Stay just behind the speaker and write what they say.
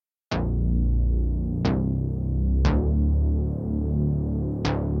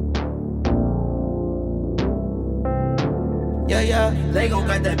yeah. Lego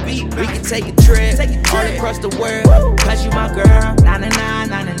got that beat. We can take a trip all across the world. Cause you my girl. Nah, nah, nah,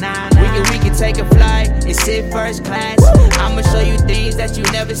 nah, nah, nah. We can take a flight and sit first class. I'ma show you things that you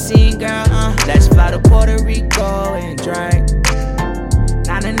never seen, girl. Let's fly to Puerto Rico and drink.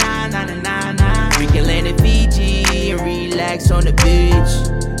 Nah, nah, nah, nah, nah, nah, nah. We can land in Fiji and relax on the beach.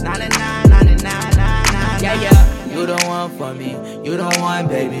 Nah, nah, nah, nah, nah, nah, nah, yeah, yeah. You the one for me, you the one,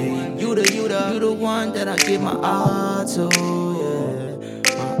 baby. You the one that I give my all to,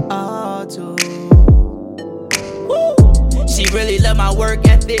 yeah, my all to. Woo! She really love my work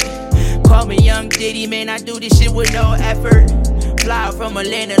ethic. Call me Young Diddy, man, I do this shit with no effort. Fly from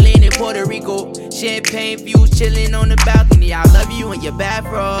Atlanta, land in Puerto Rico. Champagne views, chillin' on the balcony. I love you in your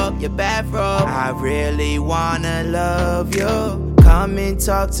bathrobe, your bathrobe. I really wanna love you. Come and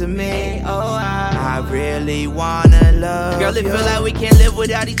talk to me, oh I really wanna love you. Girl, it feel like we can't live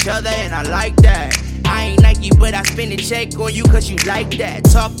without each other, and I like that. I ain't Nike, but I spend a check on you cause you like that.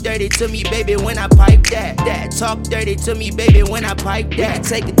 Talk dirty to me, baby, when I pipe that. Talk dirty to me, baby, when I pipe that. We can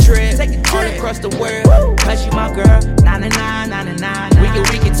take a trip all across the world. Cause you my girl, nah, nah, nah, nah, nah,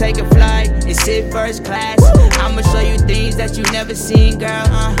 nah. We can take a flight and sit first class. I'ma show you things that you never seen, girl.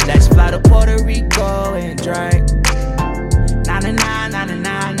 Let's fly to Puerto Rico and drink. Nah, nah, nah, nah, nah,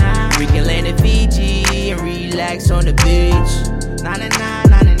 nah, nah. We can land in Fiji and relax on the beach. Nah, nah, nah,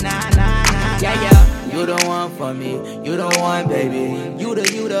 nah, nah, nah, nah, yeah, yeah. You the one for me, you the one, baby. You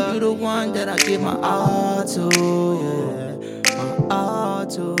the one that I give my all to, yeah, my all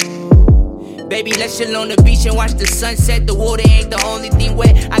to. Baby, let's chill on the beach and watch the sunset. The water ain't the only thing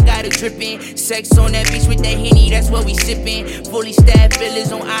wet. I got it drippin'. Sex on that beach with that Henny, that's what we sippin'. Fully staffed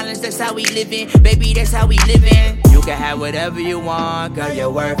villas on islands, that's how we livin'. Baby, that's how we livin'. You can have whatever you want, girl,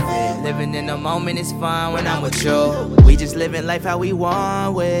 you're worth it. Living in the moment is fun when I'm with you. We just living life how we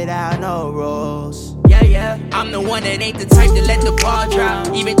want without no rules. Yeah, yeah. I'm the one that ain't the type to let the ball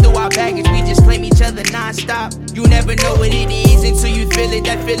drop. Even through our baggage, we just claim each other non-stop. You never know what it is until you feel it.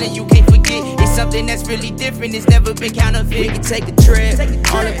 That feeling you can't forget. It's something that's really different. It's never been counterfeit. We can take a trip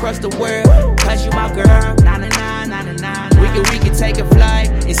all across the world. Cause you my girl. Nah, nah, nah, nah, nah, nah. We can take a flight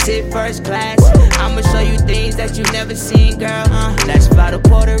and sit first class. I'ma show you things that you never seen, girl. Let's fly to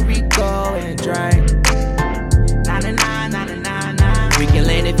Puerto Rico and drink. Nah, nah, nah, nah, nah, nah, nah. We can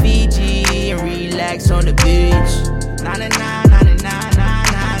land in Fiji and relax on the beach. Nah, nah, nah, nah, nah, nah,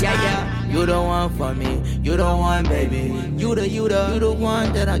 nah, yeah, yeah. You the one for me, you the one, baby. You the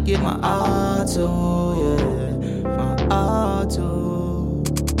one that I give my all to, yeah, my all to.